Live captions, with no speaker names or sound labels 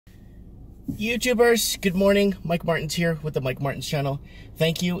YouTubers, good morning. Mike Martins here with the Mike Martins channel.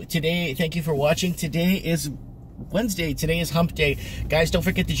 Thank you for watching. Today is Wednesday. Today is hump day. Guys, don't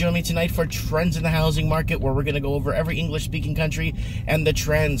forget to join me tonight for Trends in the Housing Market, where we're going to go over every English-speaking country and the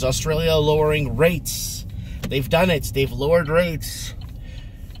trends. Australia lowering rates. They've done it. They've lowered rates.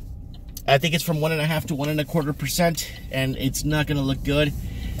 I think it's from 1.5% to 1.25%, and it's not going to look good.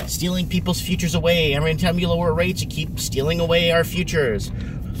 Stealing people's futures away. Every time you lower rates, you keep stealing away our futures.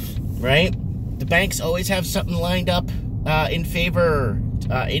 Right? The banks always have something lined up in favor,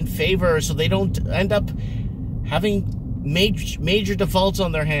 so they don't end up having major defaults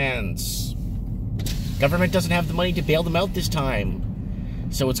on their hands. Government doesn't have the money to bail them out this time.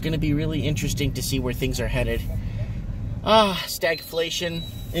 So it's going to be really interesting to see where things are headed. Stagflation,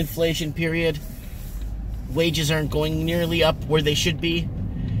 inflation period. Wages aren't going nearly up where they should be.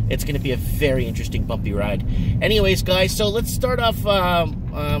 It's going to be a very interesting, bumpy ride. Anyways, guys, so let's start off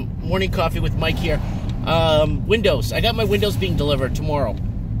morning coffee with Mike here. Windows. I got my windows being delivered tomorrow.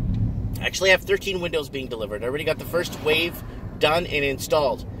 Actually, I have 13 windows being delivered. I already got the first wave done and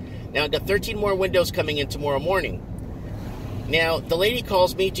installed. Now, I've got 13 more windows coming in tomorrow morning. Now, the lady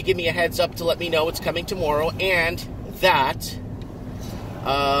calls me to give me a heads up to let me know it's coming tomorrow, and that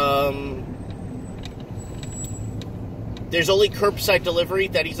there's only curbside delivery,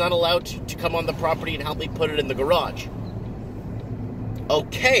 that he's not allowed to come on the property and help me put it in the garage.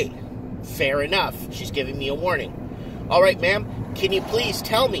 Okay, fair enough. She's giving me a warning. All right, ma'am, can you please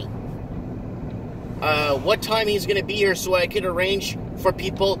tell me what time he's going to be here so I can arrange for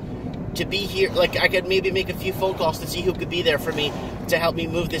people to be here? Like, I could maybe make a few phone calls to see who could be there for me to help me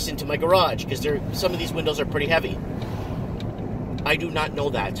move this into my garage, because some of these windows are pretty heavy. I do not know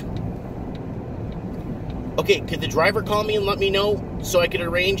that. Okay, could the driver call me and let me know so I could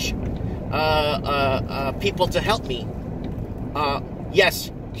arrange people to help me?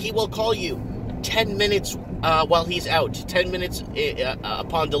 Yes, he will call you 10 minutes while he's out. 10 minutes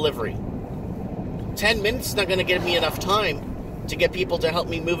upon delivery. 10 minutes is not going to give me enough time to get people to help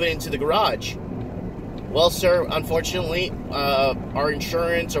me move it into the garage. Well, sir, unfortunately, our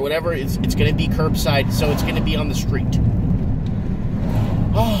insurance or whatever, it's going to be curbside, so it's going to be on the street.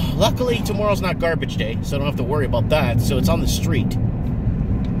 Oh, luckily tomorrow's not garbage day, so I don't have to worry about that. So it's on the street.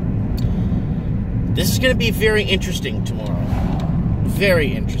 This is going to be very interesting tomorrow.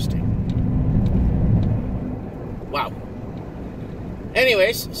 Very interesting. Wow.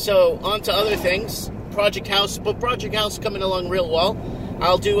 Anyways, so on to other things. Project House, but Project House coming along real well.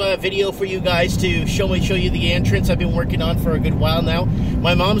 I'll do a video for you guys to show you the entrance I've been working on for a good while now.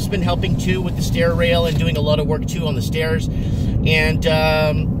 My mom's been helping too with the stair rail and doing a lot of work too on the stairs. And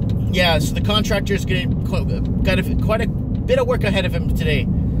yeah, so the contractor's got quite a bit of work ahead of him today.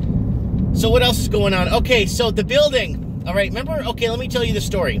 So what else is going on? Okay, so the building. All right, remember? Okay, let me tell you the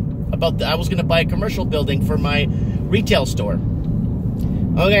story about I was going to buy a commercial building for my retail store.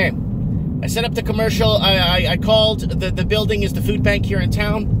 Okay, I set up the commercial. I called. The building is the food bank here in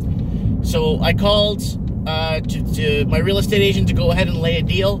town. So I called to my real estate agent to go ahead and lay a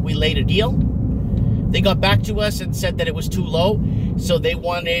deal. We laid a deal. They got back to us and said that it was too low, so they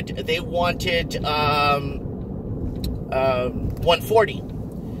wanted 140.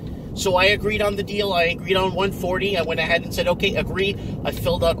 So I agreed on the deal. I agreed on 140. I went ahead and said, okay, agreed. I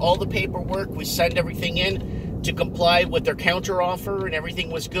filled out all the paperwork. We sent everything in to comply with their counter offer, and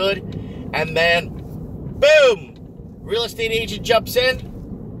everything was good. And then, boom! Real estate agent jumps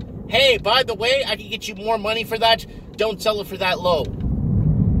in. Hey, by the way, I can get you more money for that. Don't sell it for that low.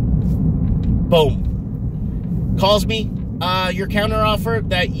 Boom. Calls me, your counter offer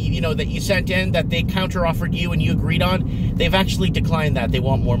that you sent in, that they counter offered you and you agreed on, they've actually declined that. They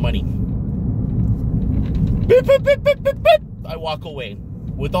want more money. Beep, beep, beep, beep, beep, beep. I walk away.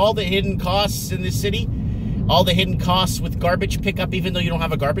 With all the hidden costs in this city, all the hidden costs with garbage pickup, even though you don't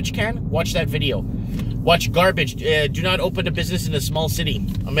have a garbage can, watch that video. Watch garbage. Do not open a business in a small city.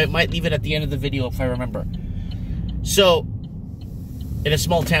 I might leave it at the end of the video if I remember. So, in a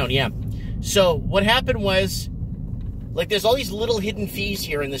small town, yeah. So, what happened was, like, there's all these little hidden fees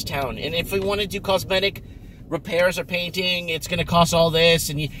here in this town. And if we want to do cosmetic repairs or painting, it's going to cost all this.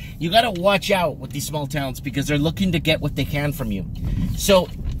 And you got to watch out with these small towns, because they're looking to get what they can from you. So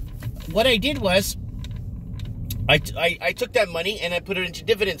what I did was I took that money and I put it into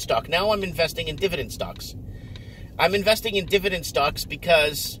dividend stock. Now I'm investing in dividend stocks. I'm investing in dividend stocks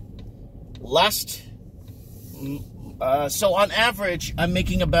because so on average, I'm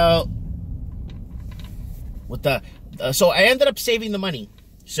making about, so I ended up saving the money.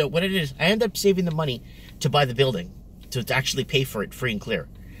 So what it is, I ended up saving the money to buy the building, to actually pay for it free and clear.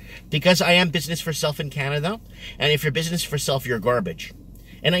 Because I am business for self in Canada, and if you're business for self, you're garbage.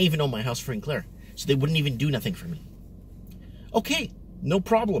 And I even own my house free and clear. So they wouldn't even do nothing for me. Okay, no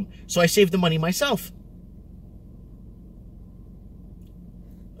problem. So I saved the money myself.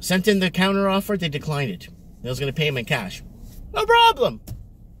 Sent in the counter offer, they declined it. I was going to pay them in cash. No problem.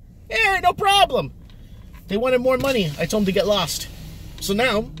 Yeah, no problem. They wanted more money. I told them to get lost. So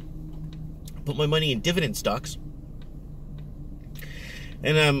now, I put my money in dividend stocks.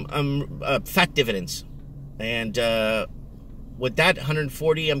 And I'm fat dividends. And with that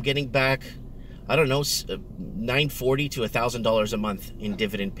 140, I'm getting back, I don't know, $940 to $1,000 a month in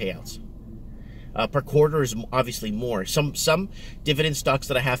dividend payouts. Per quarter is obviously more. Some dividend stocks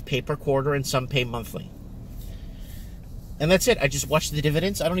that I have pay per quarter and some pay monthly. And that's it. I just watch the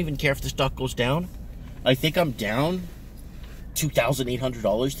dividends. I don't even care if the stock goes down. I think I'm down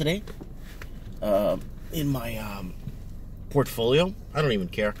 $2,800 today in my portfolio. I don't even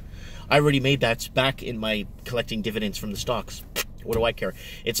care. I already made that back in my collecting dividends from the stocks. What do I care?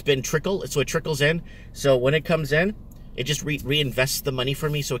 It's been so it trickles in. So when it comes in, it just reinvests the money for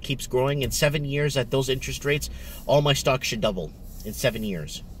me, so it keeps growing. In 7 years, at those interest rates, all my stocks should double in 7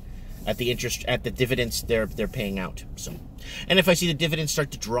 years. At the dividends they're paying out. So, and if I see the dividends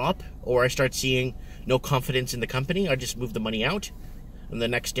start to drop, or I start seeing no confidence in the company, I just move the money out, and the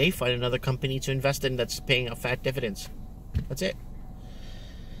next day find another company to invest in that's paying out fat dividends. That's it.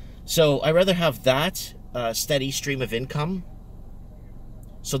 So I rather have that steady stream of income.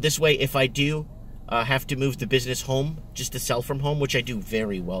 So this way, if I do have to move the business home just to sell from home, which I do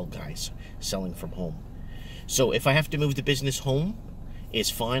very well, guys, selling from home. So if I have to move the business home, it's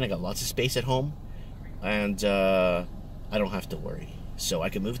fine. I got lots of space at home, and I don't have to worry. So I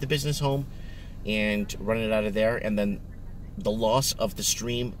can move the business home and run it out of there, and then the loss of the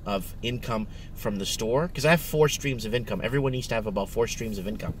stream of income from the store, because I have 4 streams of income. Everyone needs to have about 4 streams of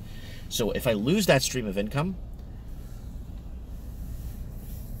income. So if I lose that stream of income,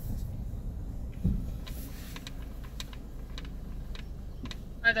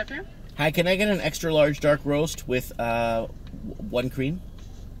 Hi there, Pam. hi, can I get an extra large dark roast with 1 cream?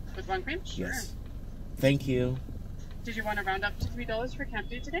 With 1 cream? Sure. Yes. Thank you. Did you want to round up to $3 for camp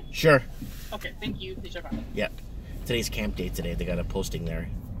day today? Sure. Okay, thank you. Yeah. Today's camp day today. They got a posting there.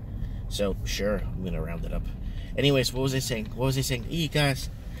 So, sure, I'm going to round it up. Anyways, what was I saying? Guys.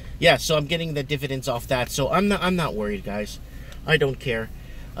 Yeah, so I'm getting the dividends off that. So I'm not worried, guys. I don't care.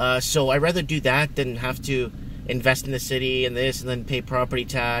 So I'd rather do that than have to invest in the city and this and then pay property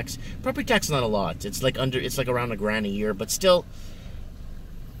tax. Property tax is not a lot. It's like around $1,000 a year, but still,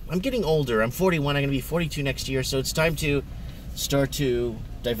 I'm getting older. I'm 41. I'm going to be 42 next year, so it's time to start to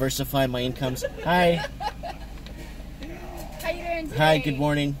diversify my incomes. Hi. How you doing today? Hi, good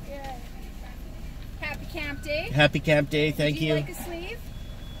morning. Good. Happy camp day. Happy camp day, thank Would you. Like a sleeve?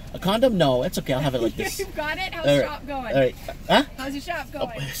 A condom? No, it's okay. I'll have it like this. You've got it? How's All the right. shop going? All right. Huh? How's your shop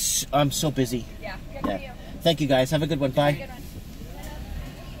going? Oh, I'm so busy. Yeah, good for you. Thank you, guys. Have a good one. Bye. Good one.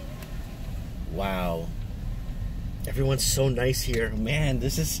 Wow. Everyone's so nice here. Man,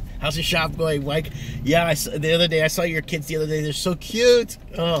 how's your shop going, Mike? Yeah, the other day, I saw your kids the other day. They're so cute.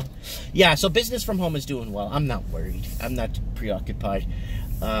 Oh, yeah, so business from home is doing well. I'm not worried. I'm not preoccupied.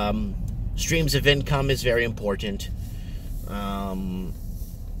 Streams of income is very important. Having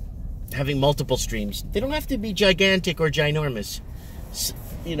multiple streams. They don't have to be gigantic or ginormous.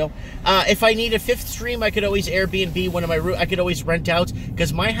 You know, if I need a 5th stream, I could always Airbnb one of my I could always rent out,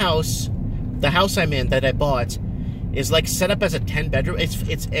 because my house, the house I'm in that I bought, is like set up as a 10-bedroom.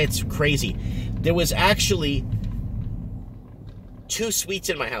 It's crazy. There was actually 2 suites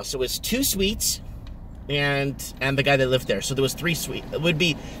in my house. It was 2 suites and the guy that lived there. So there was 3 suites. It would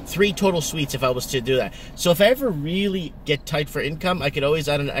be 3 total suites if I was to do that. So if I ever really get tight for income, I could always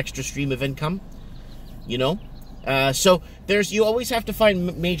add an extra stream of income, you know? So you always have to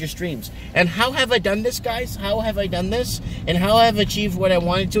find major streams. And how have I done this, guys? How have I done this? And how have I achieved what I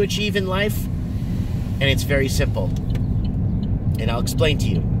wanted to achieve in life? And it's very simple. And I'll explain to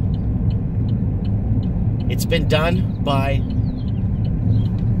you. It's been done by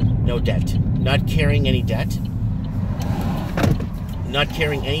no debt. Not carrying any debt. Not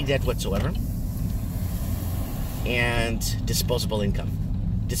carrying any debt whatsoever. And disposable income.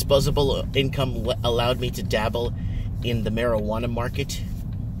 Disposable income allowed me to dabble in the marijuana market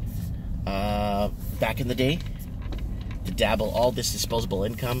back in the day. To dabble all this disposable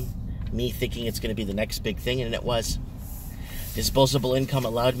income. Me thinking it's going to be the next big thing, and it was. Disposable income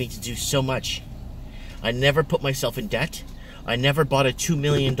allowed me to do so much. I never put myself in debt. I never bought a $2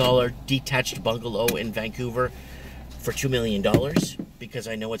 million detached bungalow in Vancouver for $2 million because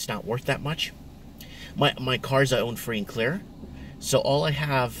I know it's not worth that much. My cars I own free and clear. So all I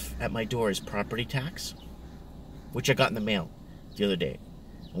have at my door is property tax, which I got in the mail the other day.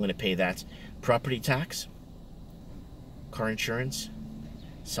 I'm going to pay that. Property tax, car insurance,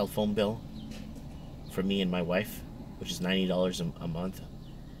 cell phone bill for me and my wife, which is $90 a month.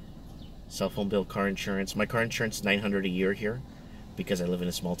 Cell phone bill, car insurance. My car insurance is $900 a year here because I live in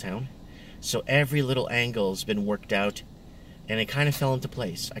a small town. So every little angle has been worked out, and it kind of fell into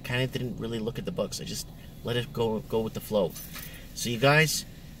place. I kind of didn't really look at the books. I just let it go with the flow. So you guys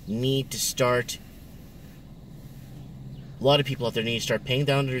need to start, a lot of people out there need to start paying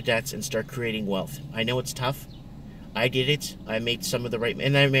down their debts and start creating wealth. I know it's tough. I did it. I made some of the right,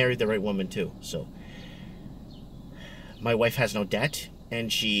 and I married the right woman too. So my wife has no debt,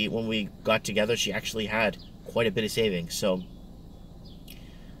 and when we got together, she actually had quite a bit of savings. So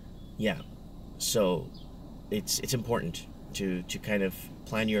yeah, so it's important to kind of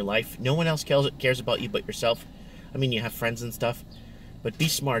plan your life. No one else cares about you but yourself. I mean, you have friends and stuff, but be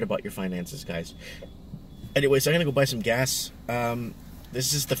smart about your finances, guys. Anyways, I'm gonna go buy some gas.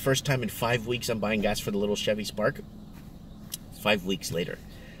 This is the first time in 5 weeks I'm buying gas for the little Chevy Spark. 5 weeks later.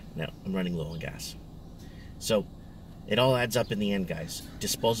 Now, I'm running low on gas. So, it all adds up in the end, guys.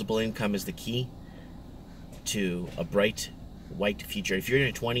 Disposable income is the key to a bright, white future. If you're in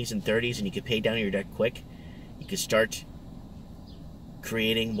your 20s and 30s and you can pay down your debt quick, you can start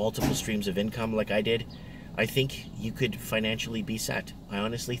creating multiple streams of income like I did. I think you could financially be set. I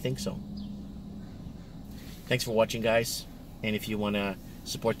honestly think so. Thanks for watching, guys. And if you want to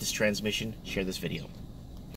support this transmission, share this video.